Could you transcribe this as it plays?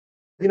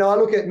I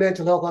look at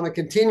mental health on a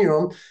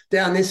continuum.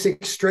 Down this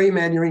extreme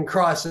end, you're in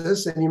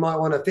crisis and you might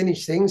want to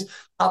finish things.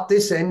 Up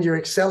this end, you're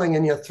excelling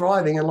and you're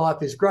thriving and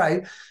life is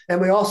great. And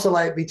we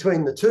oscillate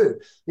between the two.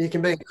 You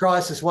can be in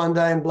crisis one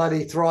day and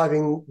bloody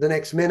thriving the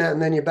next minute,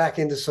 and then you're back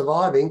into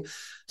surviving.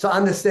 So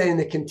understanding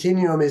the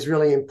continuum is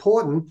really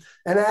important.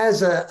 And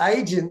as an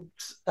agent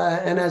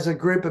and as a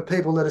group of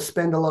people that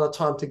spend a lot of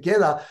time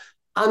together,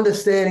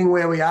 understanding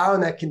where we are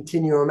in that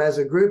continuum as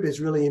a group is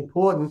really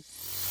important.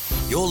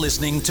 You're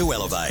listening to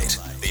Elevate,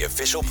 the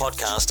official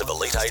podcast of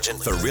Elite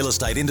Agent for real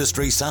estate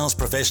industry sales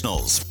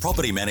professionals,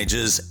 property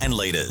managers and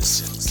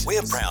leaders. We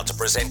are proud to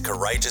present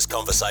Courageous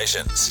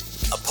Conversations,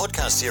 a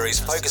podcast series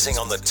focusing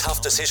on the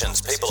tough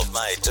decisions people have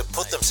made to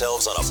put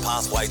themselves on a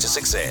pathway to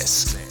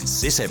success.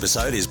 This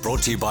episode is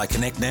brought to you by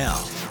Connect Now,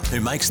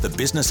 who makes the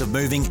business of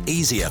moving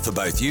easier for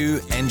both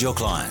you and your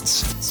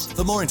clients.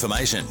 For more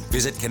information,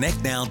 visit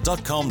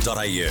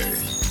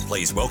connectnow.com.au.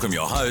 Please welcome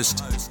your host,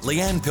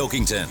 Leanne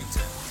Pilkington.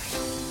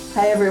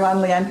 Hey everyone,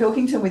 Leanne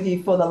Pilkington with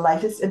you for the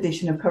latest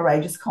edition of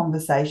Courageous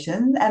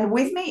Conversation. And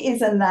with me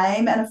is a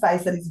name and a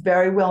face that is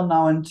very well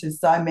known to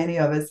so many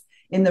of us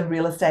in the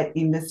real estate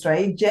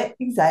industry,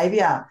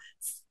 Xavier.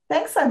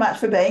 Thanks so much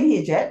for being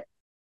here, Jet.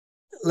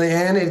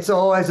 Leanne, it's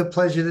always a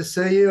pleasure to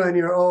see you, and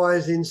you're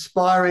always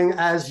inspiring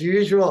as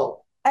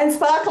usual. And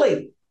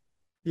sparkly.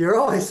 You're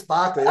always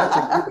sparkly. That's a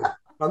good one.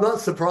 I'm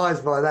not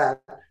surprised by that.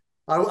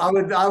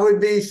 I would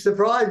be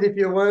surprised if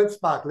you weren't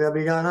sparkly. I'd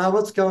be going,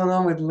 what's going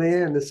on with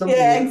Leanne? There's something.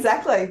 Yeah,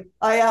 exactly.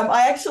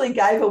 I actually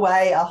gave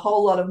away a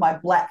whole lot of my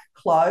black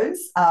clothes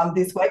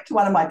this week to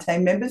one of my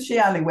team members. She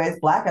only wears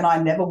black and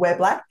I never wear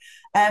black.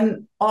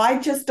 And I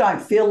just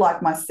don't feel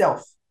like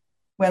myself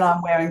when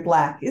I'm wearing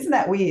black. Isn't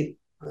that weird?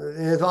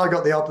 Yes, I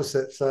got the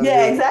opposite. So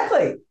yeah,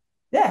 exactly.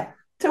 Yeah,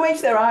 to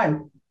each their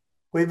own.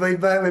 We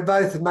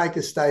both make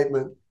a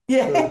statement.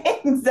 Yeah, so.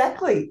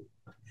 Exactly.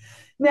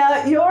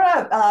 Now, you're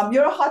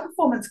a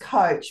high-performance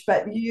coach,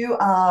 but you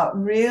are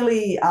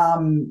really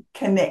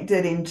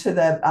connected into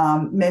the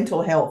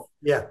mental health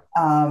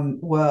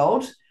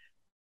world.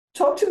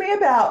 Talk to me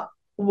about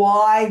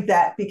why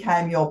that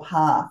became your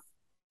path.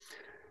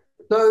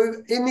 So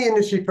in the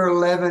industry for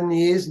 11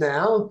 years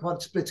now,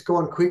 it's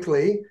gone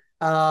quickly,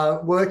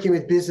 working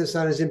with business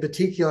owners in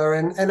particular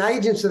and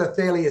agents that are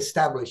fairly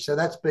established. So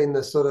that's been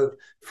the sort of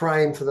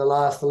frame for the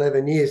last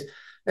 11 years.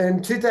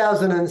 In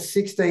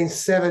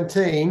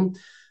 2016-17,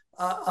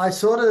 I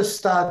sort of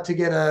started to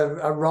get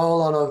a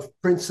roll-on of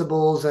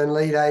principals and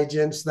lead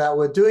agents that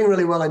were doing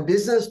really well in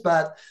business,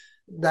 but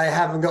they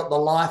haven't got the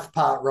life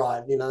part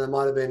right. There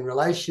might have been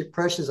relationship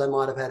pressures. They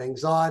might have had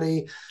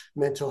anxiety,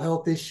 mental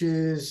health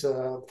issues,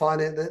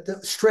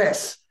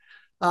 stress.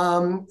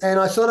 And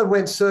I sort of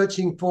went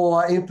searching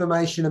for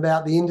information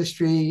about the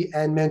industry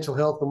and mental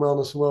health and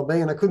wellness and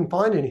well-being, and I couldn't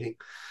find anything.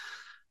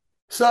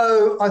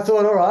 So I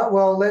thought, all right,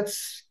 well,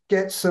 let's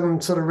get some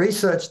sort of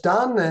research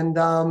done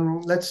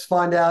and let's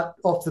find out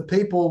off the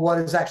people what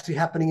is actually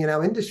happening in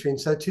our industry. And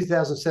so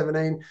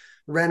 2017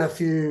 ran a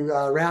few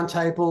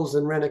roundtables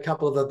and ran a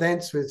couple of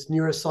events with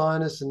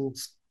neuroscientists and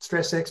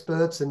stress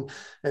experts and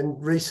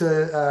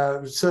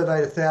research,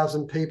 surveyed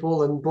 1,000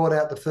 people and brought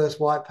out the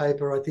first white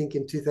paper, I think,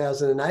 in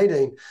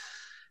 2018.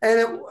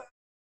 And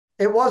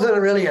it wasn't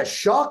really a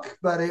shock,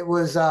 but it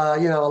was,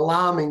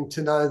 alarming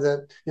to know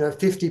that,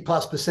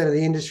 50+% of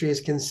the industry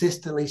is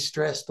consistently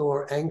stressed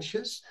or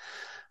anxious.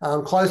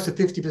 Close to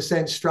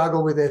 50%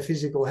 struggle with their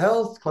physical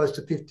health. Close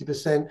to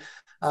 50%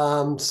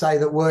 say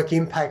that work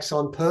impacts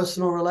on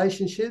personal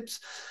relationships.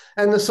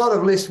 And the sort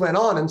of list went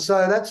on. And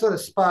so that sort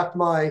of sparked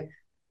my,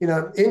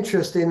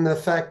 interest in the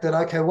fact that,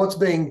 okay, what's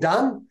being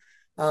done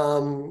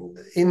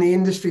in the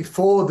industry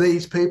for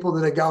these people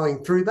that are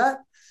going through that?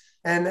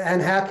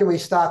 And how can we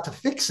start to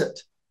fix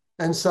it?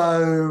 And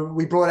so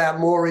we brought out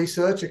more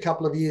research a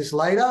couple of years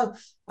later,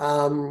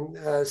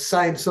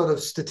 same sort of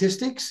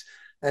statistics.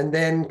 And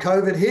then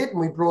COVID hit and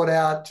we brought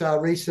out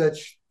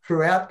research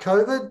throughout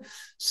COVID,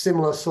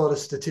 similar sort of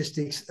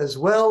statistics as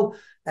well.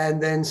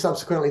 And then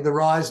subsequently the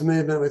RISE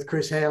movement with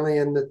Chris Hanley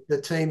and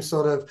the team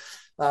sort of,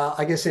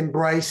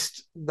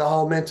 embraced the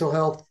whole mental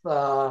health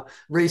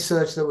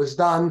research that was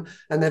done,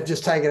 and they've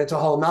just taken it to a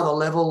whole nother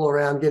level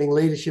around getting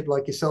leadership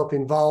like yourself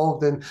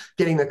involved and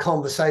getting the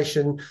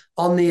conversation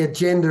on the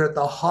agenda at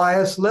the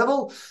highest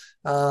level.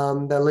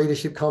 The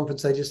leadership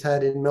conference they just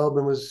had in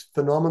Melbourne was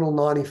phenomenal,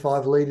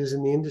 95 leaders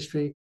in the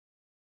industry.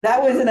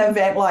 That was an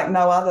event like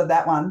no other,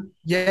 that one.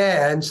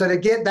 Yeah, and so to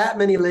get that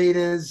many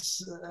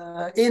leaders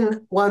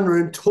in one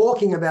room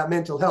talking about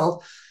mental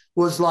health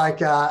was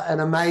like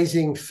an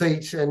amazing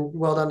feat, and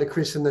well done to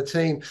Chris and the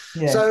team.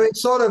 Yeah. So it's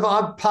sort of,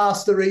 I've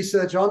passed the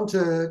research on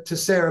to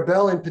Sarah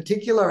Bell in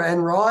particular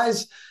and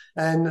RISE,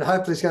 and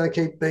hopefully it's going to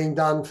keep being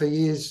done for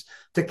years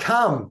to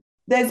come.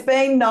 There's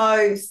been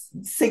no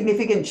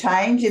significant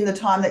change in the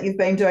time that you've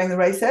been doing the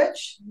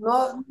research?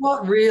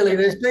 Not really.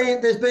 There's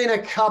been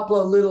a couple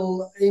of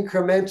little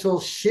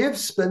incremental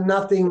shifts, but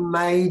nothing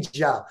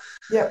major.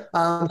 Yep.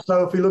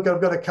 So if we look, I've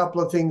got a couple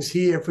of things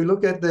here. If we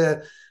look at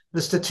the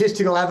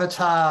statistical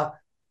avatar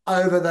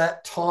over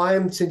that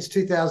time since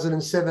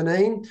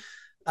 2017,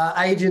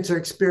 agents are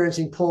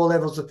experiencing poor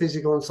levels of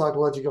physical and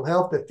psychological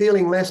health. They're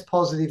feeling less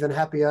positive and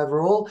happy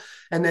overall,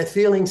 and they're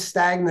feeling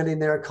stagnant in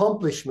their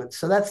accomplishments.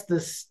 So that's the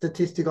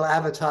statistical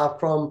avatar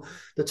from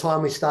the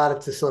time we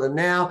started to sort of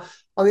now.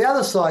 On the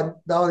other side,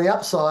 though, on the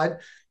upside,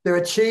 they're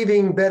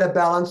achieving better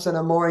balance and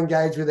are more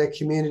engaged with their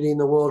community and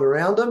the world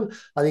around them.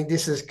 I think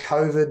this is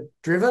COVID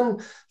driven,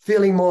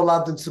 feeling more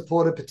loved and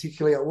supported,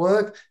 particularly at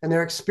work, and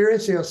they're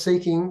experiencing or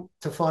seeking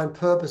to find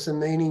purpose and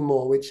meaning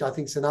more, which I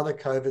think is another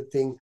COVID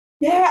thing.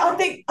 Yeah, I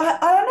think I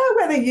don't know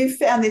whether you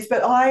found this,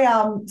 but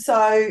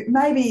so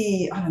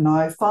maybe, I don't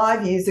know,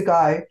 5 years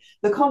ago,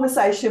 the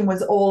conversation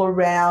was all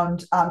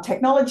around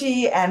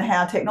technology and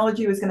how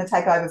technology was going to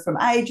take over from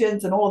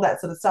agents and all of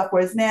that sort of stuff.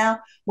 Whereas now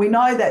we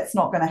know that's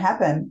not going to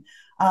happen.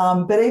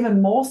 But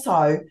even more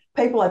so,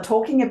 people are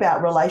talking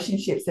about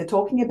relationships. They're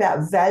talking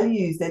about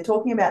values. They're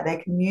talking about their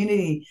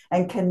community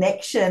and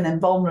connection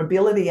and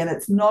vulnerability. And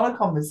it's not a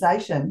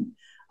conversation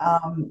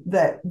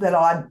that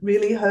I'd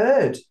really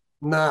heard.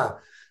 No.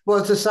 Well,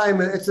 it's the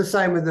same. It's the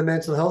same with the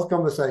mental health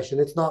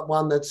conversation. It's not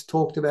one that's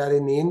talked about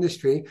in the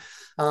industry,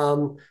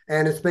 and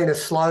it's been a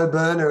slow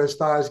burner as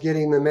far as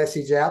getting the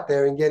message out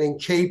there and getting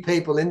key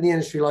people in the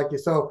industry like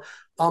yourself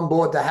on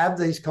board to have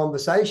these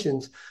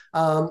conversations.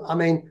 I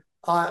mean,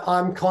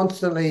 I'm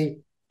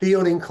constantly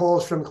fielding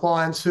calls from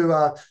clients who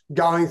are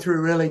going through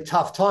really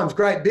tough times,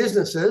 great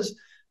businesses,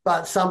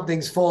 but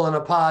something's fallen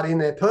apart in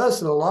their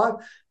personal life,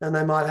 and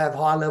they might have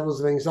high levels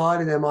of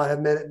anxiety. They might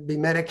have be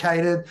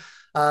medicated.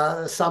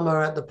 Some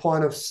are at the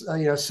point of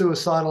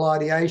suicidal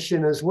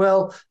ideation as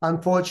well,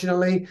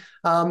 unfortunately.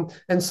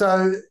 And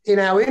so in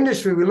our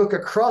industry, we look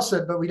across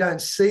it, but we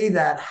don't see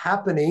that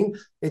happening.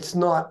 It's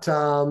not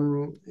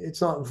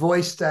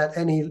voiced at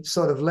any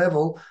sort of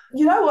level.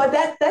 You know what?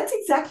 That's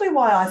exactly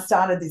why I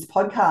started this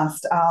podcast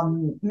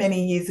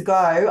many years ago.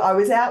 I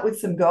was out with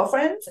some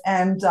girlfriends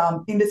and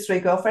industry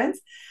girlfriends,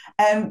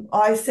 and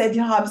I said,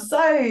 I'm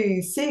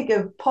so sick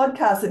of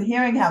podcasts and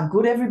hearing how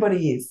good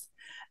everybody is,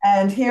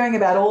 and hearing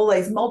about all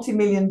these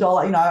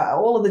multi-million-dollar,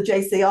 all of the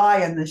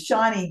GCI and the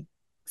shiny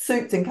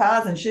suits and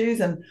cars and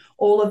shoes and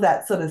all of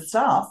that sort of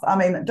stuff. I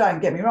mean,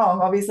 don't get me wrong.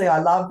 Obviously, I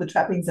love the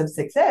trappings of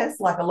success,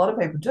 like a lot of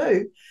people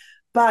do,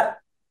 but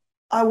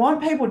I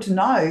want people to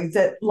know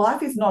that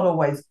life is not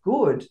always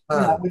good.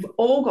 We've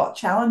all got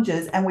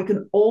challenges and we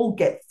can all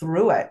get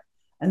through it.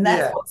 And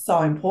that's what's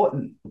so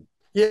important.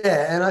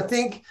 Yeah, and I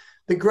think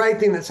the great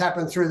thing that's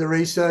happened through the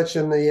research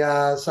and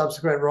the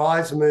subsequent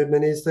rise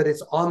movement is that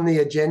it's on the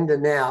agenda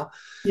now.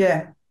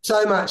 Yeah.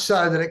 So much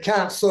so that it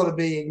can't sort of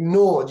be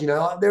ignored.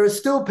 There are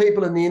still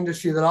people in the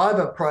industry that I've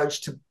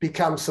approached to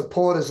become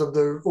supporters of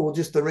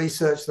just the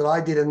research that I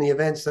did in the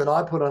events that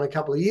I put on a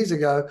couple of years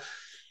ago,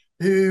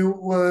 who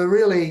were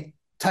really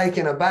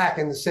taken aback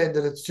and said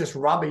that it's just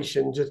rubbish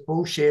and just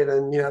bullshit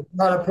and,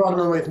 not a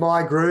problem with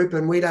my group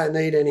and we don't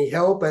need any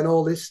help and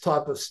all this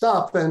type of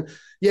stuff. And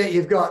yet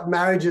you've got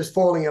marriages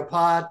falling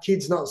apart,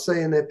 kids not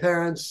seeing their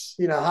parents,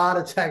 heart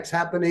attacks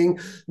happening,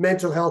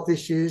 mental health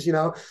issues.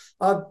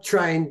 I've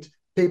trained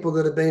people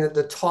that have been at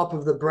the top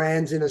of the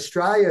brands in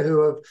Australia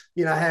who have,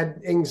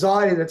 had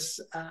anxiety that's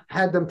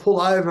had them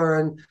pull over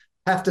and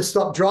have to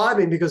stop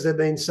driving because they've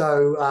been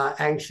so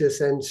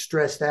anxious and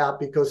stressed out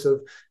because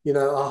of,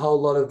 a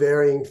whole lot of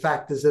varying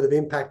factors that have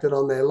impacted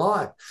on their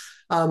life.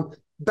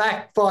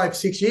 Back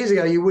 5-6 years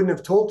ago, you wouldn't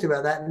have talked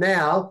about that.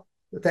 Now,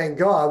 thank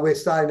God, we're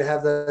starting to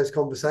have those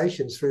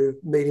conversations through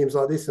mediums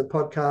like this and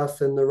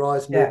podcasts and the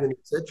Rise movement,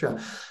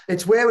 etc.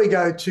 It's where we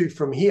go to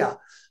from here.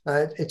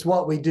 It's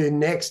what we do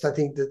next, I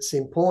think, that's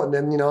important.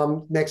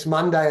 And, next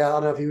Monday, I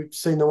don't know if you've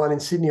seen the one in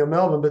Sydney or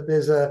Melbourne, but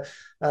there's a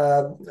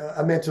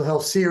mental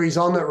health series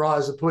on that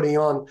Rise are putting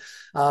on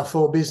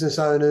for business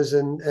owners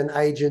and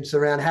agents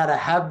around how to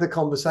have the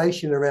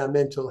conversation around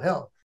mental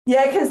health.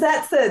 Yeah, because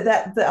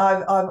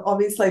I've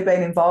obviously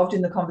been involved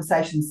in the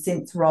conversation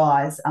since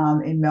Rise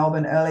in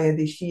Melbourne earlier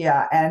this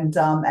year, and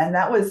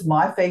that was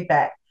my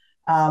feedback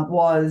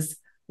was,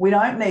 we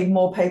don't need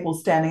more people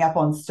standing up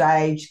on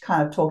stage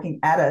kind of talking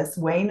at us.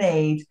 We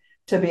need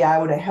to be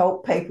able to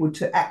help people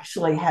to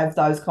actually have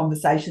those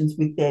conversations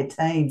with their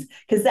teams,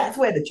 because that's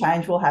where the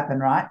change will happen,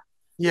 right?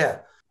 Yeah.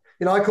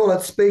 I call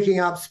it speaking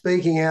up,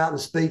 speaking out, and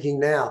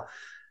speaking now.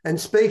 And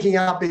speaking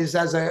up is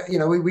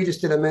we just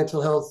did a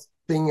mental health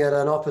thing at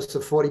an office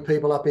of 40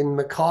 people up in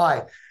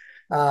Mackay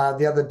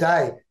the other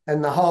day.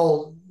 And the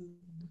whole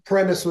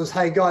premise was,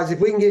 hey, guys, if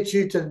we can get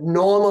you to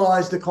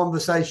normalise the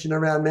conversation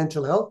around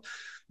mental health,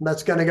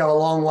 that's going to go a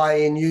long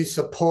way in you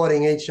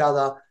supporting each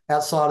other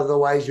outside of the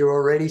ways you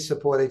already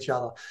support each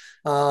other.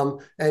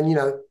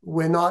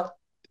 We're not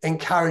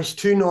encouraged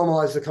to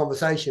normalise the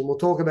conversation. We'll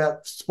talk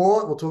about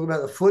sport, we'll talk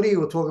about the footy,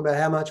 we'll talk about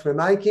how much we're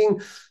making,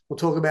 we'll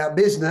talk about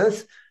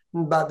business,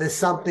 but there's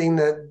something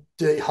that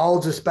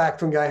holds us back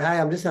from going, hey,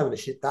 I'm just having a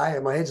shit day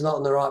and my head's not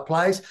in the right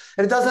place.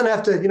 And it doesn't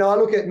have to, I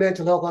look at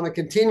mental health on a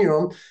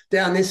continuum.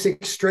 Down this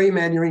extreme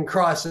end, you're in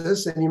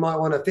crisis and you might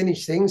want to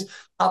finish things.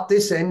 Up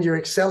this end, you're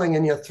excelling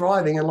and you're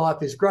thriving and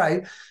life is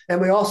great. And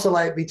we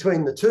oscillate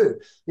between the two.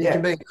 You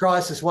can be in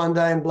crisis one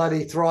day and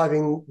bloody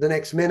thriving the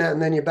next minute,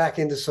 and then you're back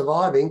into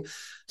surviving.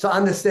 So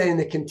understanding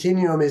the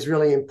continuum is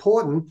really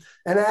important.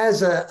 And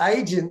as an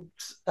agent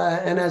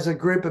and as a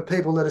group of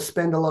people that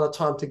spend a lot of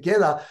time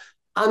together,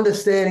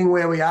 understanding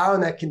where we are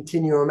in that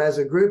continuum as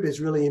a group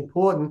is really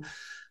important,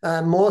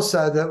 more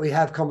so that we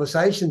have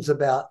conversations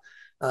about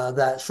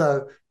that.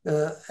 So,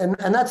 and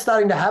that's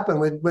starting to happen.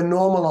 We're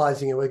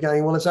normalizing it. We're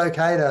going, well, it's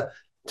okay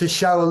to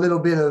show a little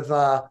bit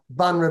of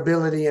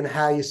vulnerability and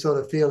how you're sort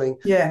of feeling.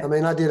 Yeah. I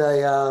mean, I did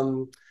not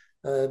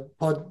a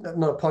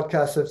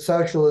podcast, a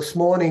social this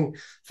morning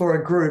for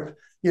a group.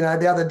 The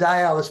other day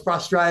I was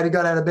frustrated,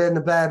 got out of bed in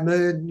a bad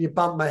mood, you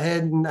bumped my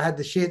head and had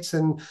the shits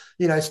and,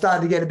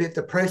 started to get a bit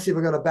depressive.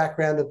 I got a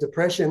background of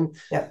depression.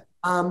 Yeah.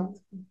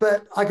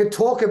 But I could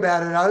talk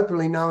about it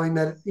openly, knowing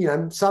that,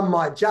 some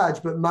might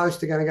judge, but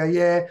most are going to go,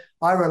 yeah,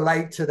 I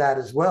relate to that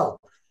as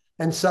well.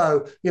 And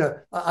so,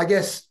 I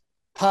guess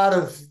part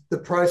of the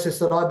process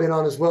that I've been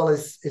on as well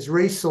is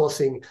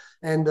resourcing.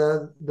 And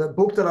the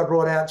book that I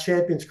brought out,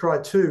 Champions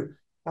Cry 2,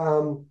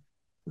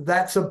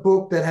 that's a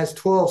book that has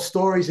 12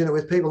 stories in it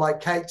with people like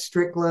Kate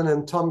Strickland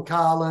and Tom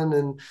Carlin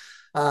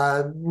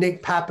and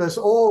Nick Pappas,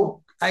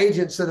 all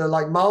agents that are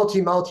like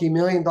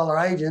multi-million dollar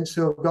agents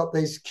who have got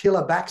these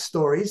killer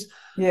backstories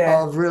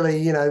of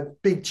really,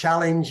 big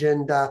challenge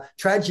and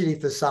tragedy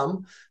for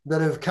some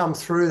that have come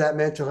through that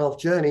mental health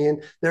journey,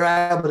 and they're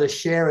able to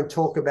share and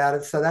talk about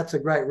it. So that's a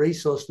great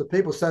resource for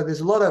people. So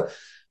there's a lot of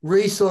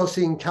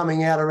resourcing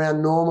coming out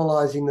around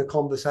normalizing the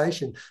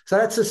conversation. So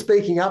that's the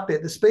speaking up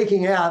bit. The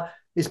speaking out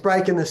is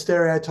breaking the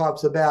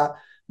stereotypes about,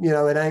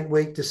 it ain't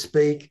weak to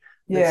speak.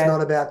 It's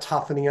not about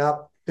toughening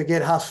up.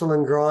 Forget hustle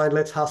and grind.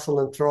 Let's hustle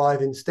and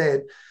thrive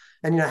instead.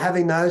 And,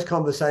 having those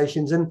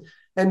conversations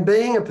and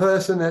being a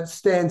person that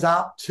stands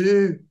up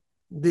to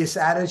this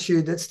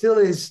attitude that still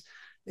is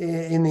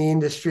in the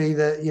industry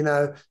that,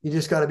 you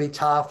just got to be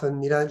tough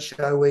and you don't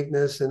show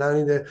weakness and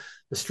only the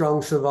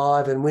strong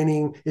survive and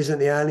winning isn't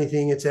the only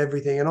thing, it's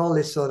everything, and all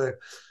this sort of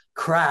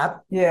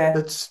crap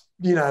that's,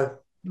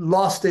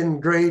 lost in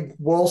greed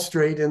Wall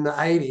Street in the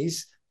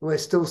 80s, we're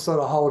still sort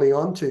of holding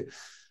on to.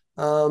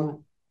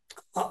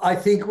 I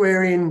think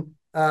we're in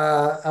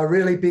a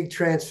really big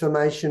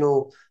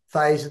transformational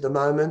phase at the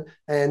moment,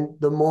 and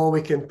the more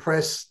we can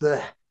press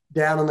the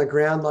down on the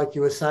ground, like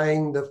you were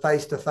saying, the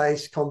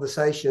face-to-face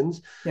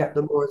conversations,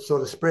 the more it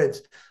sort of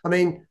spreads. I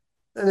mean,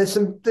 and there's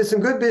some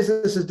good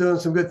businesses doing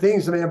some good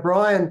things. I mean,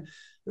 Brian,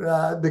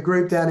 the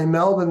group down in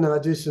Melbourne that I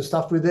do some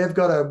stuff with, they've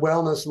got a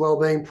wellness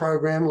wellbeing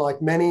program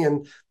like many,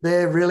 and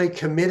they're really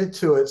committed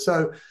to it.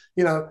 So,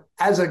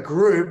 as a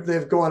group,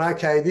 they've gone,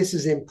 okay, this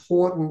is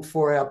important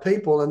for our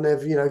people, and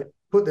they've,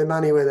 put their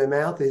money where their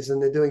mouth is, and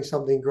they're doing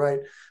something great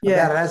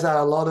about it, as are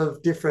a lot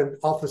of different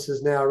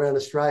offices now around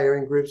Australia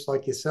in groups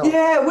like yourself.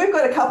 Yeah, we've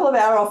got a couple of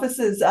our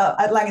offices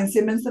at Lang &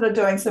 Simmons that are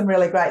doing some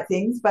really great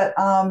things, but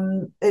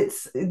they're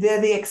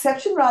the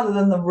exception rather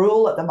than the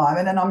rule at the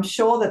moment, and I'm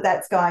sure that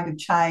that's going to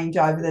change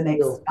over the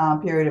next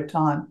period of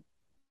time.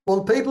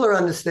 Well, people are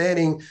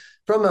understanding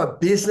from a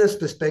business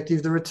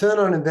perspective, the return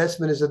on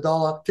investment is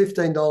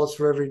 $15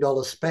 for every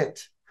dollar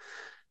spent.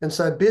 And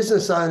so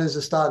business owners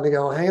are starting to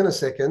go, hang on a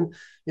second,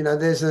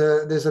 there's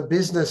a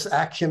business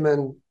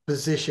acumen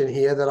position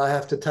here that I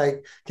have to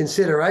take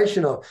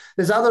consideration of.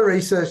 There's other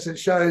research that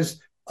shows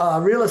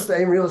real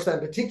estate in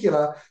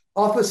particular,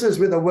 offices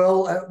with a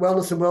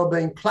wellness and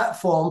wellbeing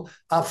platform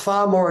are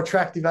far more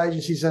attractive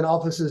agencies than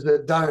offices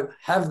that don't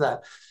have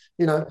that.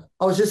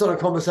 I was just on a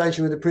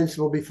conversation with the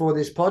principal before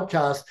this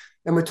podcast,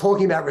 and we're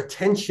talking about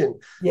retention.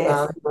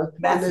 Yes,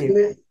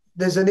 massive.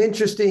 There's an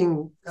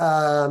interesting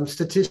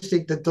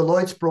statistic that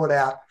Deloitte's brought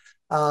out.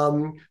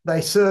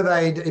 They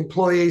surveyed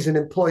employees and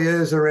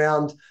employers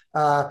around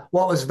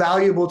what was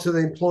valuable to the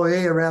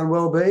employee around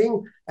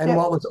well-being and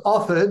what was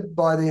offered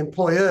by the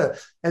employer.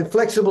 And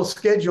flexible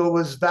schedule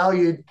was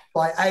valued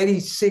by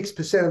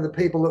 86% of the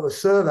people that were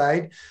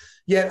surveyed,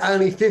 yet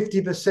only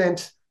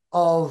 50%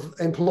 of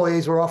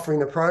employees were offering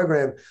the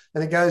program.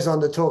 And it goes on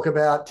to talk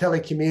about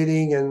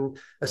telecommuting and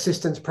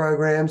assistance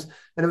programs.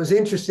 And it was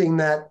interesting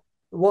that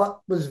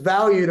what was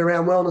valued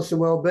around wellness and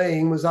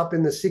well-being was up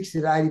in the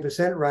 60 to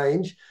 80%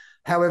 range.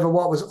 However,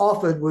 what was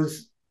offered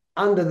was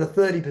under the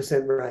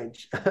 30%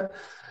 range.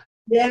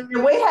 Yeah,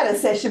 we had a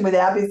session with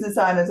our business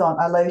owners on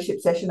a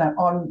leadership session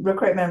on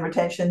recruitment and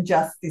retention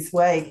just this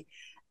week.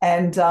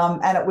 And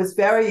it was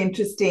very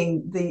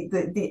interesting,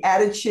 the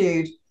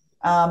attitude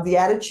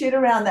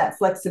around that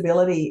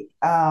flexibility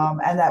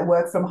and that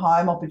work from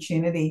home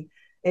opportunity.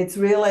 It's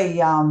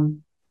really,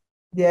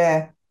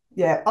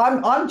 Yeah,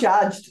 I'm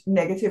judged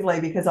negatively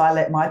because I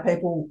let my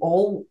people,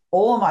 all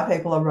of my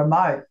people are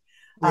remote.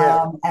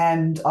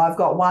 And I've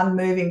got one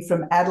moving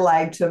from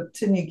Adelaide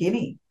to New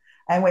Guinea.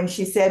 And when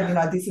she said,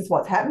 this is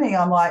what's happening,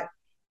 I'm like,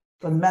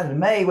 doesn't matter to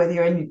me whether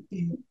you're in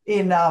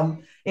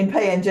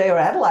PNG or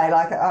Adelaide.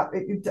 Like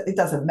it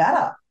doesn't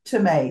matter to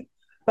me.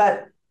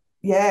 But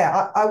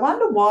yeah, I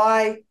wonder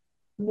why.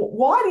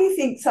 Why do you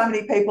think so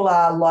many people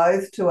are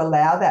loath to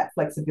allow that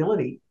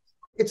flexibility?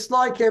 It's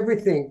like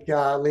everything,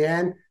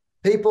 Leanne.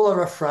 People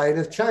are afraid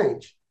of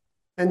change.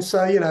 And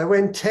so,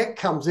 when tech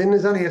comes in,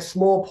 there's only a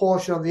small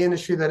portion of the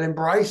industry that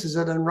embraces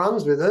it and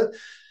runs with it.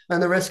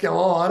 And the rest go,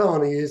 oh, I don't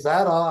want to use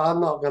that.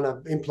 I'm not going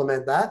to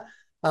implement that.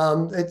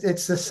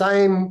 It's the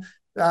same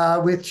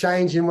with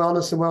change in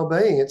wellness and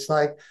well-being. It's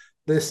like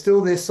there's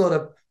still this sort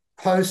of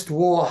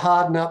post-war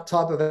harden up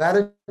type of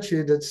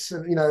attitude that's,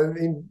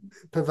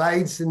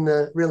 pervades in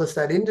the real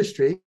estate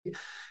industry.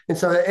 And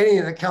so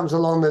anything that comes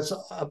along that's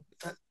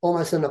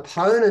almost an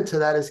opponent to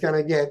that is going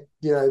to get,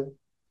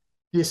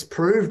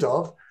 disproved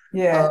of.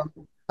 Yeah.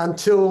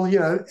 Until,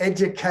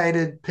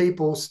 educated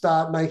people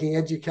start making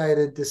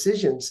educated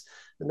decisions,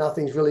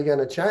 nothing's really going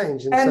to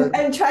change.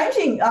 And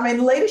changing, I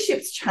mean,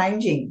 leadership's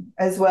changing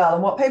as well,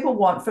 and what people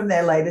want from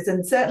their leaders.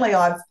 And certainly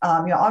I'm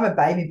a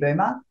baby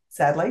boomer,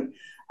 sadly.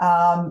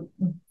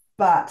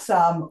 But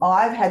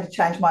I've had to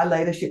change my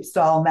leadership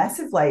style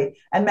massively.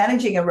 And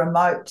managing a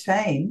remote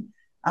team,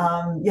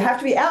 you have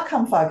to be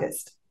outcome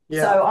focused.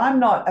 Yeah. So I'm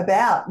not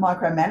about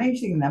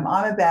micromanaging them.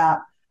 I'm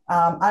about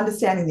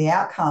understanding the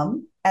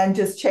outcome and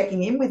just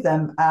checking in with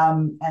them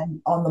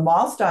and on the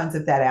milestones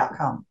of that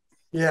outcome.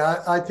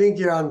 Yeah, I think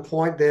you're on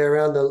point there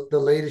around the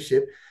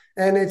leadership.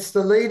 And it's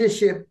the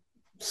leadership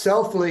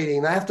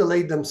self-leading. They have to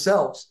lead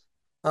themselves.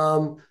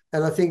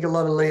 And I think a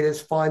lot of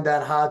leaders find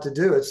that hard to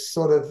do. It's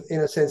sort of,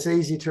 in a sense,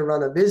 easy to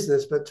run a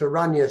business, but to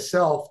run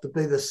yourself, to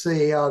be the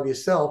CEO of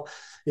yourself,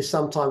 is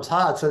sometimes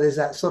hard. So there's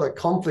that sort of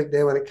conflict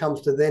there when it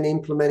comes to then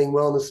implementing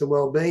wellness and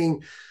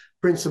well-being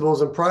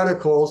principles and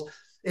protocols.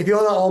 If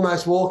you're not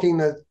almost walking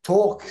the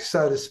talk,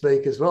 so to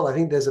speak, as well, I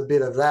think there's a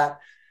bit of that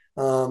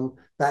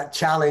that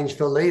challenge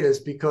for leaders,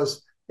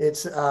 because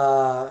it's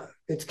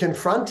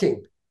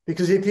confronting.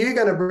 Because if you're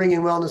going to bring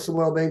in wellness and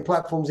wellbeing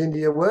platforms into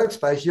your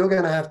workspace, you're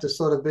going to have to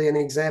sort of be an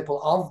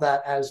example of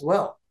that as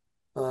well.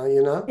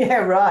 Yeah,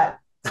 right.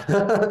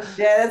 Yeah,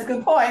 that's a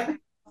good point.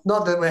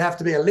 Not that we have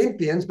to be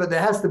Olympians, but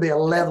there has to be a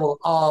level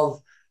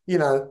of,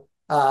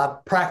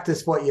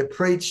 practice what you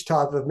preach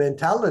type of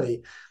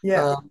mentality.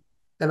 Yeah.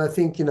 And I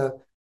think,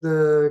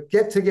 the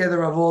get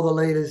together of all the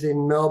leaders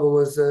in Melbourne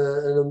was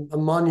a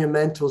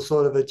monumental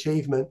sort of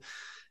achievement.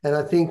 And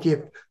I think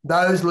if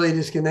those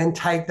leaders can then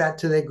take that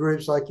to their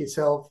groups like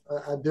yourself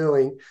are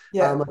doing,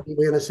 I think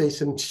we're going to see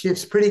some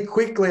shifts pretty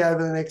quickly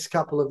over the next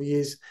couple of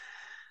years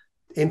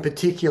in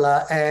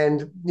particular.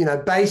 And,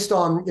 based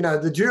on,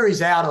 the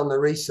jury's out on the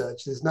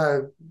research.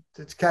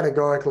 It's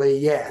categorically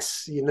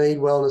yes, you need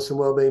wellness and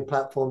wellbeing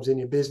platforms in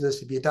your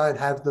business. If you don't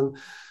have them,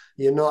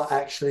 you're not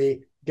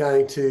actually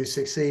going to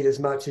succeed as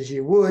much as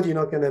you would. You're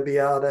not going to be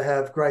able to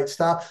have great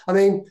staff. I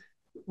mean,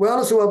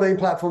 wellness and wellbeing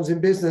platforms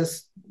in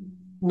business,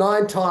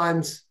 9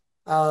 times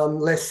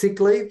less sick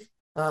leave,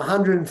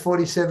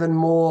 147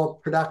 more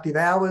productive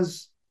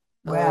hours.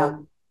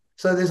 Wow.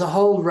 So there's a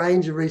whole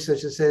range of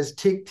research that says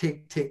tick,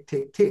 tick, tick,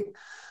 tick, tick.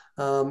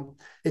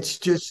 It's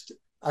just,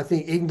 I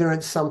think,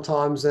 ignorance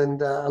sometimes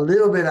and a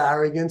little bit of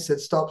arrogance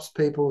that stops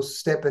people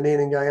stepping in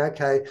and going,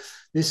 okay,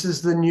 this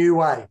is the new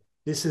way.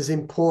 This is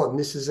important.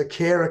 This is a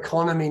care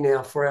economy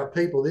now for our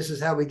people. This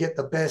is how we get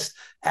the best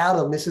out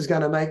of them. This is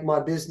going to make my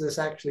business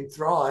actually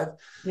thrive.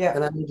 Yeah.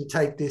 And I need to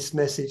take this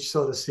message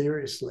sort of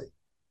seriously.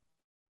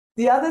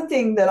 The other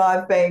thing that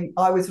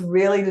I was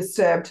really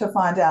disturbed to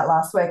find out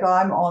last week,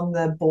 I'm on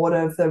the board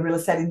of the Real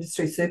Estate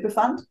Industry Super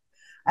Fund.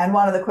 And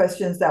one of the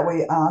questions that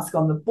we ask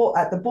on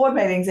at the board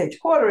meetings each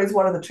quarter is,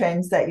 what are the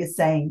trends that you're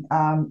seeing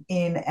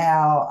in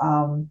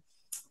our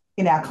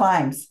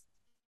claims?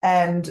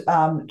 And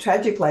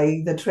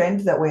tragically, the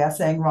trend that we are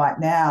seeing right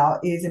now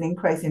is an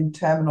increase in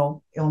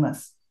terminal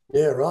illness.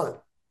 Yeah, right.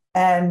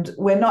 And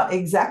we're not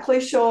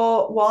exactly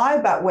sure why,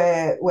 but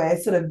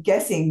we're sort of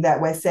guessing that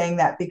we're seeing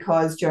that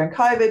because during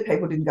COVID,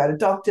 people didn't go to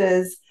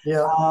doctors.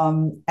 Yeah.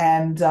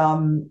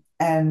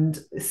 And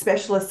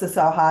specialists are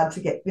so hard to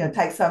get,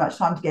 take so much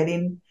time to get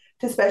in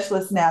to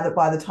specialists now that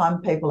by the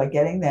time people are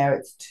getting there,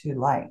 it's too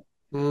late.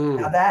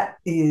 Now that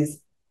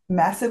is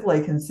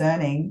massively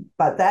concerning,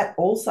 but that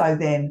also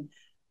then,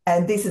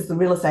 and this is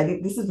real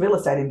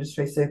estate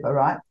industry super,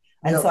 right?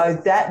 And so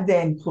that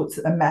then puts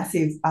a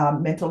massive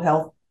mental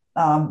health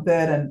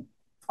burden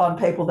on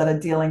people that are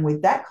dealing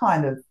with that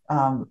kind of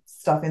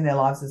stuff in their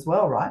lives as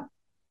well, right?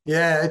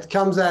 Yeah, it's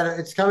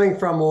coming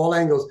from all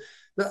angles.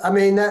 I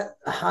mean, that,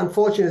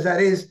 unfortunate as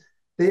that is,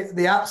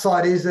 the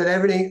upside is that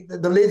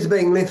the lid's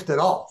being lifted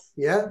off.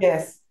 Yeah.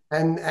 Yes.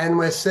 And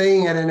we're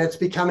seeing it, and it's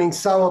becoming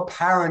so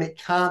apparent it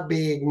can't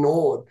be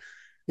ignored.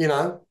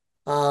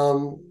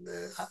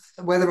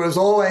 Whether it was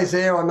always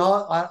there or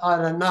not, I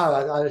don't know.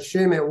 I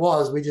assume it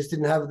was. We just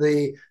didn't have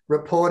the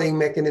reporting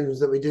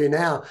mechanisms that we do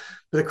now.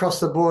 But across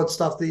the board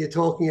stuff that you're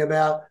talking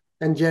about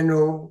and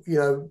general,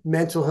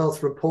 mental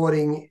health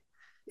reporting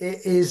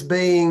is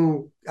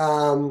being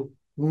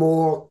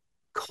more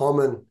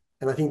common.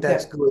 And I think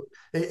that's good.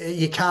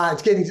 You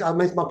can't,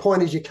 my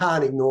point is you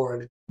can't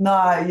ignore it.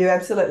 No, you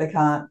absolutely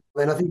can't.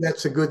 And I think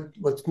that's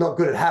well, it's not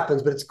good it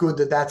happens, but it's good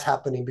that that's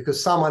happening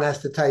because someone has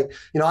to take,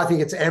 I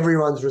think it's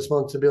everyone's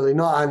responsibility,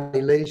 not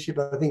only leadership,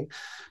 but I think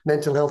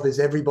mental health is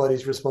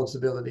everybody's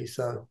responsibility.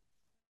 So.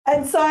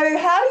 And so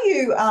how do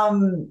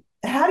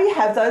you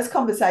have those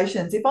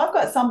conversations? If I've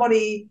got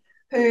somebody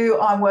who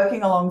I'm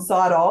working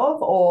alongside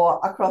of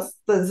or across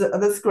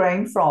the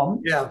screen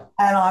from, yeah,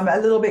 and I'm a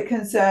little bit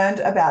concerned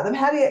about them,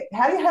 how do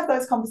you have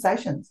those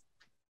conversations?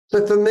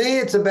 So for me,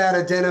 it's about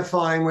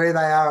identifying where they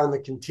are on the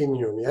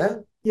continuum, yeah?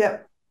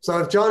 Yep. So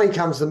if Johnny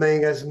comes to me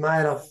and goes,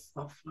 mate,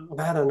 I've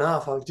had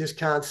enough. I just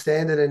can't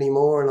stand it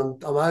anymore.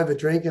 And I'm over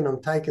drinking.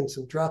 I'm taking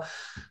some drugs.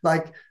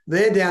 Like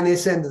they're down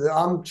this end of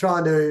I'm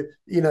trying to,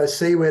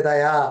 see where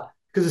they are.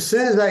 Because as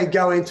soon as they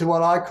go into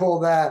what I call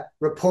that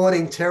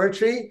reporting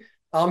territory,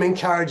 I'm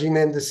encouraging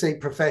them to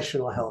seek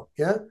professional help,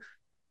 yeah?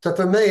 So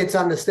for me, it's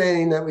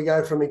understanding that we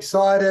go from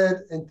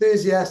excited,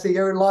 enthusiastic,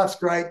 life's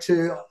great,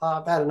 to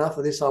I've had enough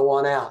of this, I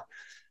want out.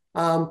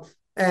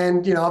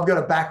 And, I've got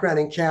a background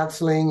in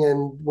counselling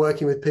and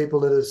working with people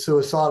that are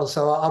suicidal,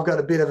 so I've got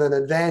a bit of an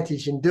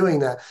advantage in doing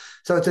that.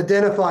 So it's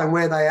identifying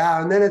where they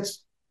are, and then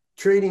it's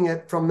treating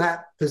it from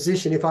that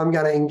position if I'm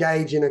going to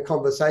engage in a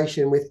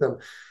conversation with them.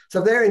 So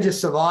if they're in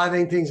just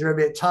surviving, things are a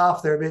bit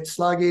tough, they're a bit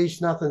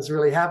sluggish, nothing's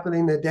really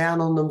happening, they're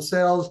down on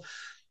themselves,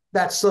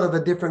 that's sort of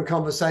a different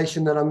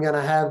conversation that I'm going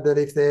to have, that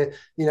if they're,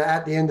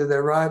 at the end of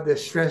their rope, they're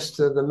stressed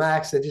to the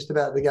max, they're just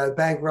about to go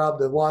bankrupt,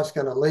 their wife's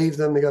going to leave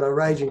them, they've got a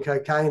raging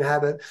cocaine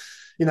habit,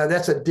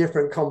 that's a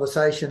different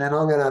conversation. And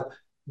I'm going to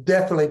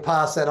definitely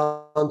pass that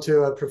on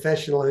to a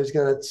professional who's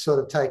going to sort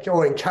of take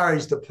or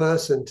encourage the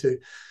person to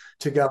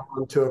go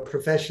on to a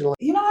professional.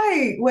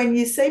 When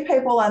you see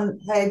people and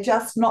they're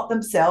just not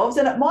themselves,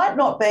 and it might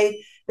not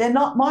be,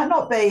 might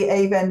not be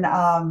even,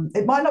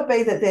 it might not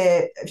be that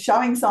they're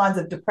showing signs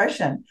of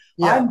depression.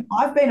 Yeah.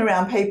 I've been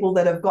around people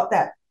that have got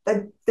that,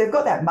 they've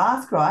got that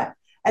mask, right?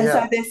 And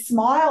so their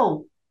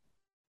smile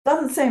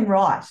doesn't seem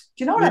right.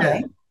 Do you know what I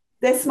mean?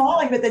 They're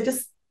smiling, but they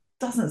just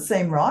doesn't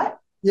seem right.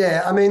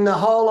 Yeah, I mean, the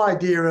whole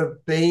idea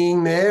of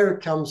being there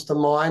comes to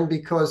mind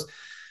because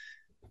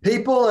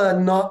people are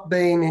not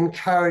being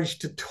encouraged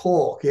to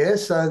talk, yeah?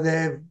 So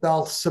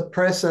they'll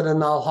suppress it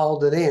and they'll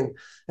hold it in.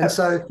 And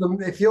so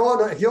if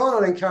you're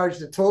not encouraged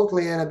to talk,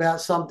 Leanne,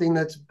 about something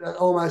that's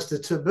almost a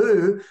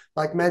taboo,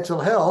 like mental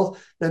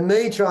health, then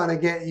me trying to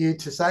get you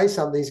to say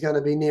something is going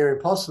to be near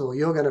impossible.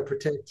 You're going to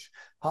protect,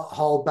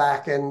 hold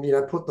back, and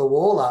put the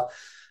wall up.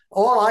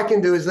 All I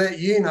can do is let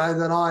you know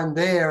that I'm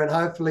there, and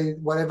hopefully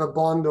whatever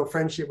bond or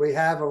friendship we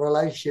have or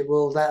relationship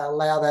will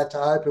allow that to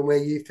open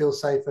where you feel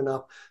safe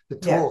enough to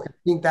talk. I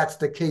think that's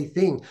the key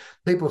thing,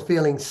 people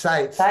feeling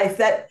safe.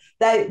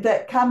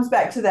 That comes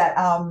back to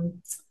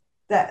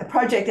that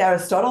Project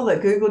Aristotle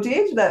that Google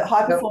did, the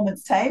high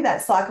performance team.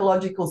 That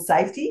psychological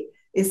safety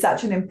is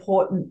such an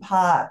important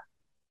part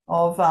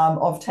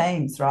of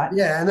teams, right?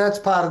 Yeah, and that's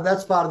part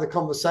of the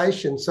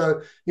conversation.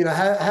 So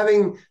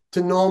having to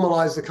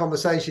normalize the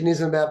conversation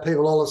isn't about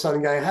people all of a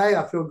sudden going, hey,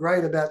 I feel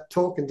great about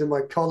talking to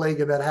my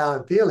colleague about how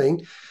I'm feeling.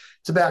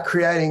 It's about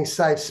creating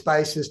safe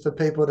spaces for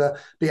people to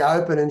be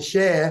open and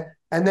share,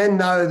 and then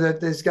know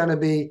that there's going to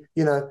be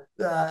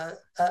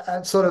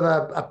a sort of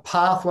a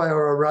pathway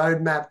or a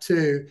roadmap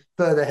to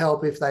further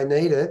help if they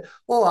need it,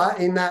 or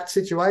in that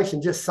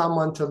situation, just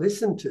someone to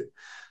listen to.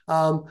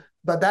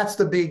 But that's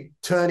the big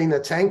turning the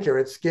tanker.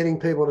 It's getting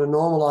people to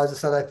normalize it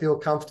so they feel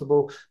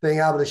comfortable being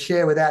able to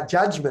share without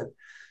judgment,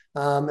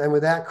 and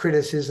without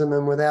criticism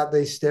and without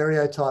these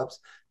stereotypes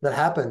that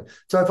happen.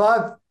 So if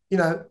I've,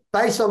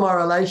 based on my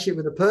relationship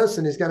with a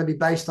person is going to be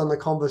based on the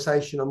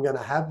conversation I'm going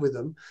to have with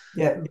them.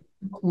 Yeah.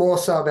 More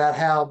so about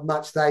how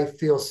much they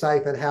feel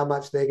safe and how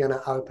much they're going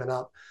to open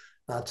up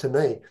to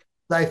me.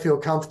 They feel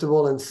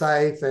comfortable and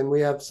safe, and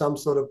we have some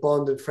sort of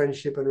bonded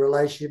friendship and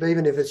relationship,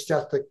 even if it's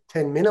just a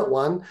 10-minute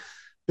one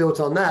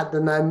built on that,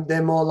 then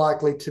they're more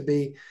likely to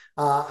be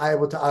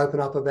able to open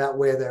up about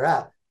where they're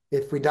at.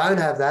 If we don't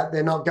have that,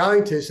 they're not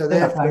going to. So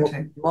therefore,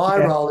 my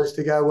role is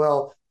to go,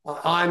 well,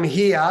 I'm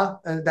here,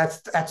 and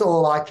that's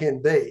all I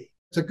can be.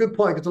 It's a good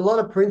point, because a lot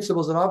of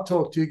principals that I've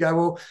talked to go,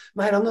 well,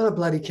 mate, I'm not a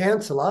bloody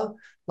counsellor.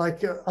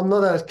 Like, I'm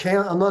not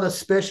a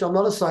special, I'm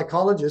not a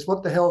psychologist.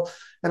 What the hell?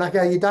 And I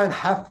go, you don't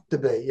have to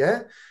be,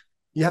 yeah?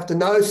 You have to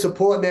know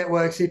support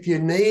networks if you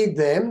need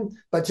them,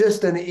 but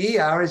just an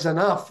ear is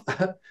enough.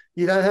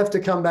 You don't have to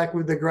come back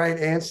with the great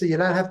answer. You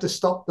don't have to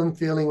stop them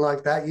feeling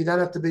like that. You don't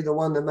have to be the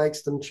one that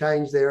makes them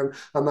change their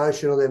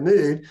emotion or their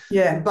mood.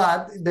 Yeah.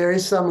 But there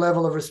is some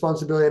level of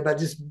responsibility about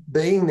just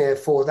being there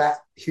for that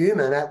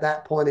human at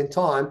that point in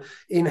time,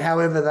 in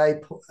however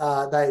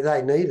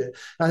they need it.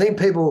 And I think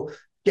people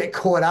get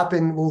caught up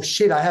in, well,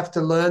 shit, I have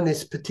to learn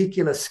this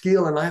particular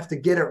skill and I have to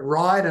get it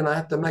right and I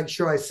have to make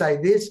sure I say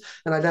this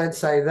and I don't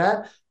say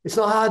that. It's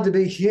not hard to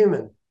be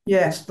human.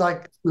 Yeah. It's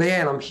like,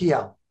 Leanne, I'm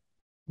here.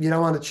 You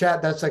don't want to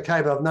chat, that's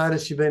okay, but I've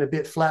noticed you've been a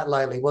bit flat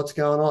lately. What's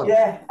going on?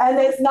 Yeah, and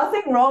there's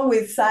nothing wrong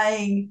with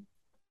saying,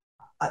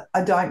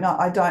 I don't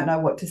know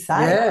what to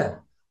say. Yeah,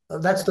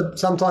 that's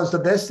sometimes the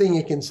best thing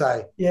you can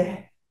say. Yeah.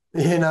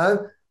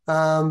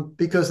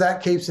 because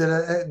that keeps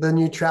the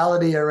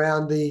neutrality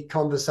around the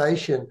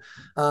conversation.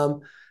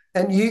 And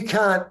you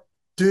can't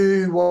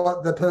do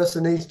what the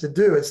person needs to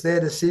do. It's their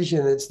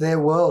decision. It's their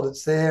world.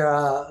 It's they're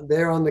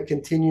on the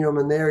continuum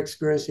and they're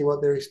experiencing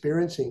what they're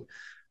experiencing.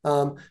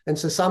 And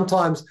so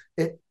sometimes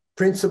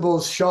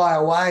principals shy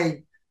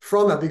away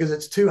from it because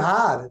it's too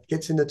hard. It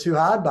gets in the too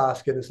hard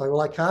basket. It's like,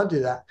 well, I can't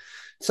do that.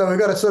 So we've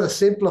got to sort of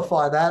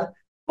simplify that.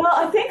 Well,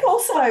 I think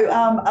also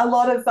a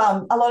lot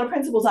of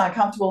principals aren't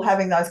comfortable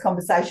having those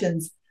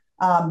conversations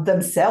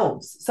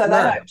themselves, so they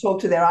don't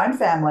talk to their own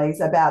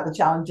families about the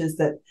challenges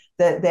that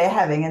they're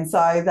having, and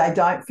so they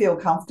don't feel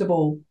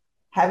comfortable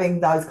having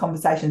those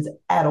conversations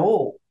at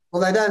all.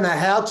 Well, they don't know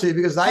how to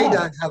because they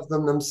don't have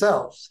them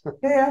themselves.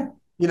 Yeah.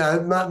 You know,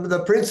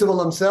 the principal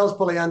themselves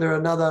probably under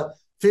another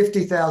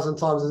 50,000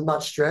 times as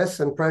much stress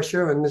and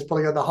pressure, and there's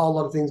probably got a whole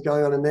lot of things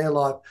going on in their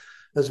life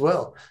as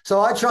well. So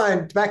I try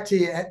and, back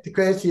to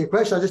answer your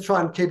question, I just try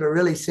and keep it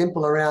really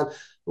simple around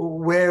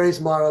where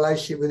is my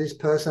relationship with this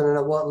person and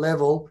at what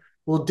level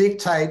will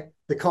dictate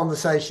the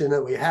conversation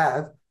that we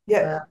have.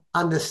 Yeah.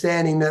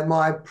 Understanding that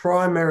my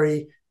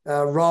primary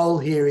role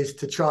here is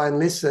to try and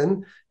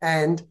listen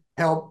and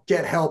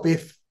get help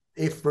if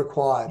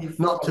required,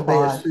 not to be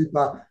a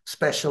super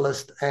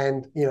specialist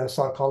and,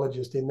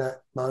 psychologist in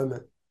that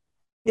moment.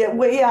 Yeah,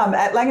 we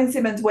at Lang &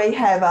 Simmons, we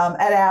have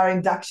at our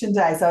induction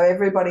day, so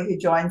everybody who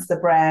joins the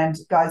brand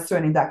goes through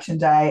an induction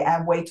day,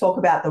 and we talk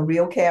about the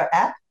Real Care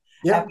app.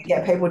 Yep. And we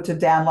get people to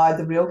download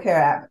the Real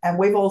Care app. And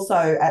we've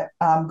also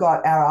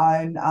got our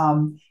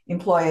own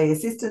employee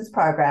assistance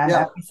program. Yep.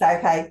 And we say,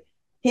 okay,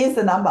 here's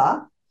the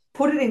number,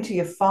 put it into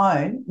your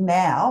phone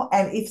now,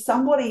 and if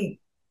somebody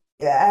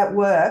at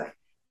work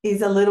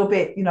is a little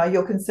bit,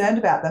 you're concerned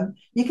about them,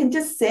 you can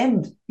just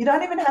send. You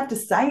don't even have to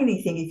say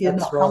anything if you're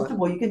not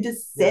comfortable. You can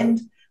just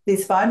send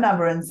this phone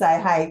number and say,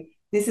 hey,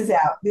 this is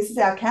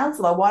our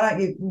counsellor. Why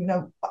don't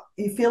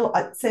you feel,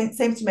 it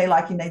seems to me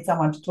like you need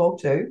someone to talk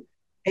to.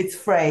 It's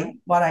free.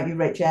 Why don't you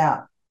reach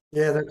out?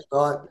 Yeah, that's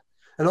right.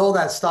 And all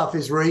that stuff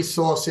is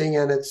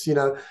resourcing, and it's,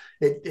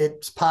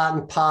 it's part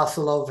and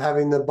parcel of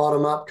having the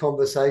bottom-up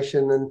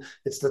conversation, and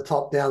it's the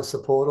top-down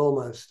support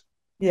almost.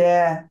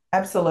 Yeah,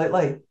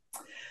 absolutely.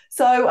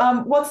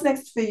 So what's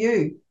next for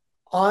you?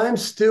 I'm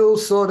still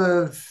sort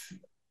of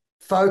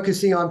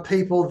focusing on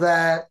people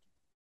that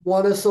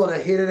want to sort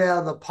of hit it out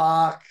of the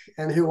park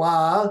and who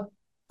are,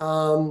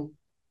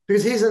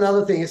 because here's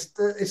another thing.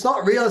 It's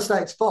not real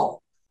estate's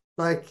fault.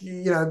 Like,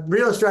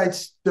 real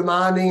estate's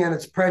demanding and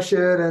it's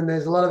pressured and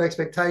there's a lot of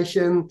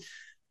expectation,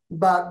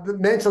 but the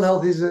mental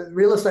health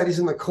real estate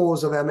isn't the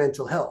cause of our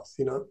mental health,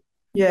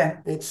 Yeah.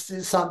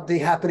 It's something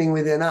happening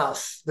within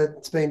us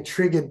that's been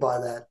triggered by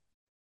that.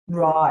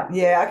 Right.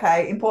 Yeah.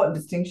 Okay. Important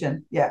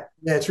distinction. Yeah.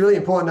 Yeah, it's really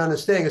important to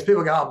understand because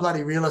people go, oh,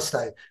 bloody real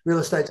estate. Real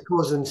estate's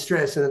causing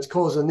stress and it's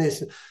causing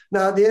this.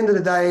 Now, at the end of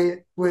the day,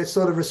 we're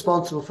sort of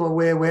responsible for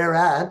where we're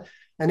at,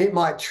 and it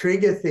might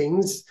trigger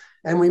things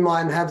and we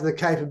might have the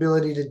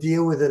capability to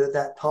deal with it at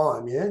that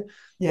time. Yeah.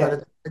 Yeah.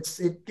 But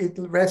it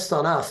rests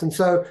on us. And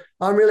so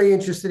I'm really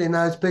interested in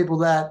those people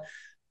that,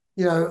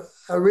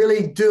 are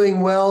really doing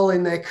well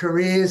in their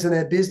careers and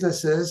their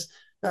businesses,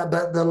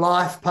 but the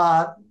life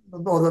part,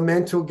 or the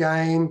mental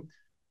game,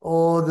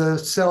 or the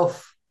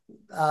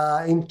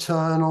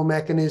internal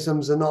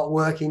mechanisms are not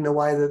working the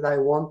way that they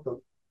want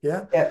them.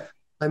 Yeah. Yeah.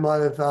 They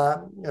might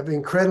have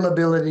incredible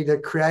ability to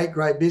create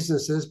great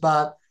businesses,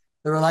 but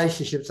the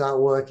relationships aren't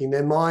working.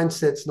 Their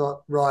mindset's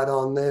not right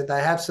on.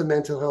 They have some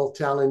mental health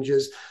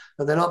challenges,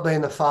 but they're not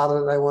being the father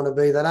that they want to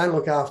be. They don't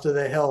look after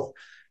their health.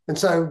 And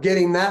so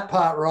getting that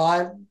part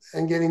right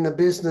and getting the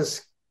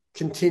business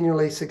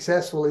continually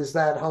successful is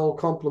that whole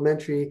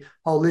complementary,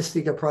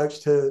 holistic approach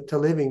to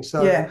living.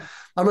 So yeah.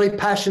 I'm really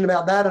passionate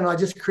about that, and I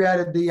just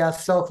created the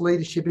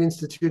Self-Leadership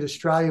Institute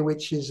Australia,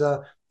 which is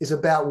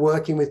about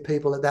working with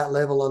people at that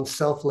level on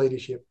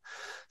self-leadership.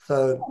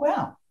 So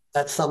wow,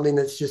 that's something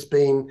that's just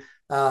been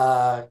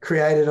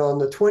created on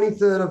the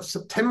 23rd of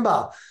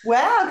September.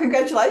 Wow,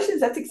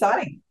 congratulations. That's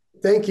exciting.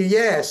 Thank you.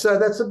 Yeah. So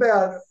that's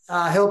about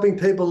helping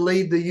people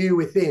lead the you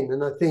within.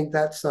 And I think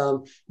that's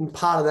and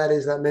part of that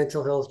is that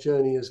mental health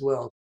journey as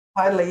well.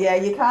 Totally. Yeah.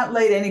 You can't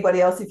lead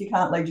anybody else if you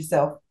can't lead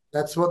yourself.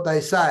 That's what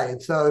they say.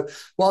 And so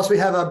whilst we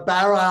have a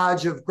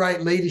barrage of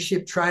great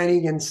leadership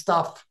training and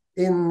stuff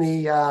in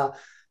the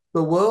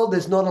world,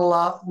 there's not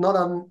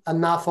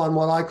enough on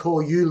what I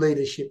call you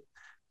leadership.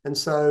 And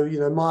so,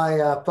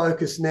 my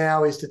focus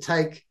now is to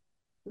take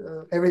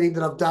everything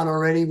that I've done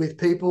already with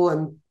people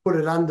and put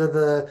it under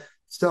the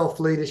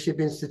Self-Leadership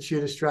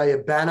Institute Australia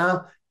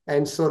banner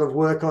and sort of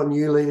work on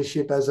new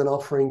leadership as an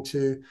offering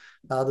to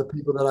the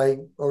people that I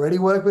already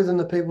work with and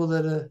the people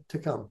that are to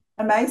come.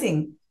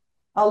 Amazing.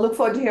 I'll look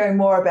forward to hearing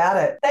more about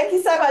it. Thank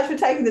you so much for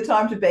taking the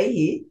time to be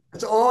here.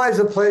 It's always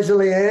a pleasure,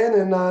 Leanne,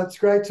 and it's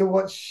great to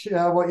watch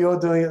what you're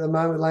doing at the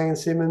moment, Lang &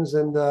 Simmons,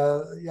 and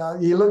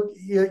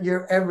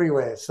you're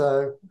everywhere.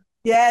 So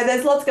yeah,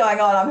 there's lots going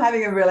on. I'm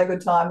having a really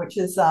good time, which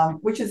is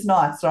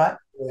nice, right?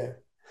 Yeah.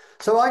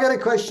 So I got a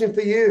question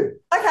for you.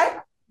 Okay.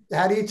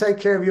 How do you take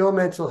care of your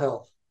mental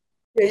health?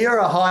 Yeah, you're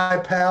a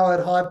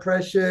high-powered,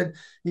 high-pressured.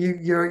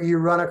 You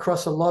run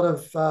across a lot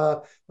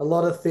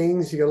of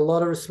things. You got a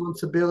lot of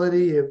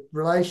responsibility. Your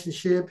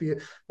relationship.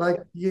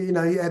 But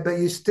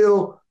you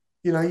still,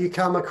 you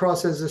come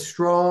across as a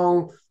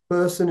strong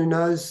person who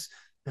knows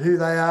who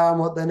they are and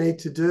what they need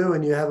to do,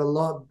 and you have a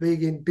lot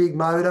big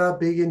motor,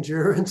 big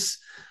endurance.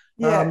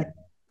 Yeah.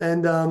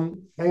 Hang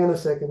on a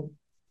second.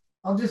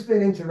 I've just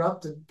been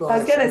interrupted by. I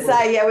was going to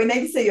say, yeah, we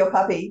need to see your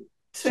puppy.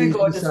 Too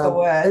gorgeous for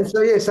words.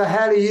 And so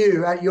how do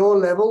you, at your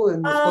level?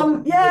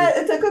 Yeah,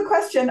 it's a good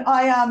question.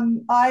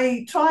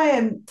 I try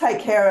and take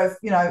care of,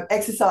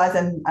 exercise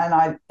and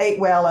I eat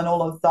well and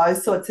all of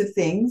those sorts of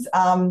things.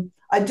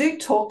 I do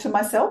talk to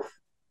myself.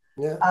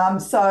 Yeah.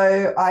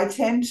 So I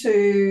tend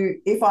to,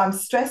 if I'm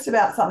stressed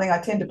about something,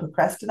 I tend to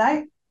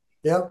procrastinate.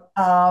 Yep.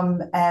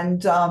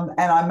 And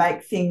I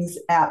make things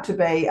out to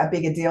be a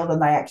bigger deal than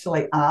they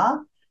actually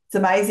are. It's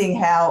amazing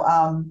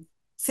how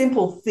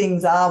simple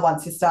things are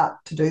once you start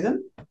to do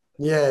them.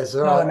 Yes, you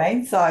know what I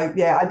mean? So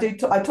yeah, I do.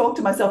 I talk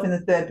to myself in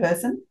the third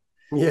person.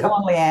 Yeah. Come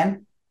on,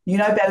 Leanne. You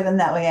know better than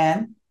that,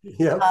 Leanne.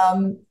 Yeah.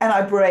 And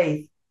I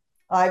breathe.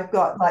 I've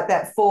got like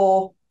that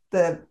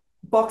the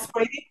box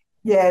breathing.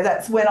 Yeah,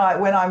 that's when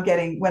I get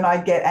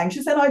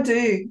anxious, and I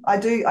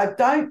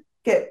don't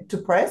get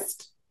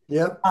depressed.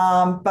 Yep.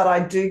 But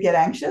I do get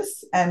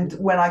anxious, and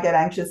when I get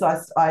anxious,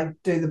 I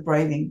do the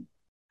breathing.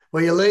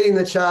 Well, you're leading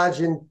the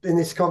charge in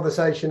this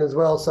conversation as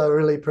well, so I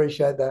really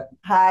appreciate that.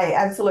 Hey,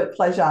 absolute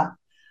pleasure.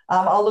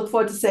 I'll look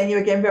forward to seeing you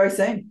again very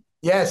soon.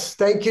 Yes,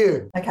 thank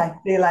you. Okay,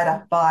 see you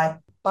later. Bye.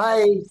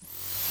 Bye.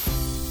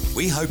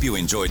 We hope you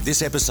enjoyed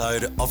this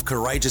episode of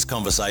Courageous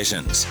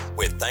Conversations,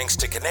 with thanks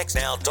to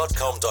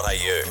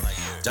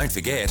connectnow.com.au. Don't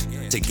forget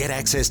to get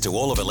access to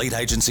all of Elite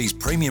Agency's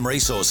premium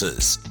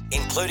resources,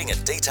 including a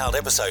detailed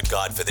episode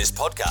guide for this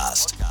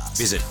podcast.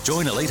 Visit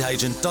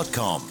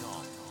joineliteagent.com.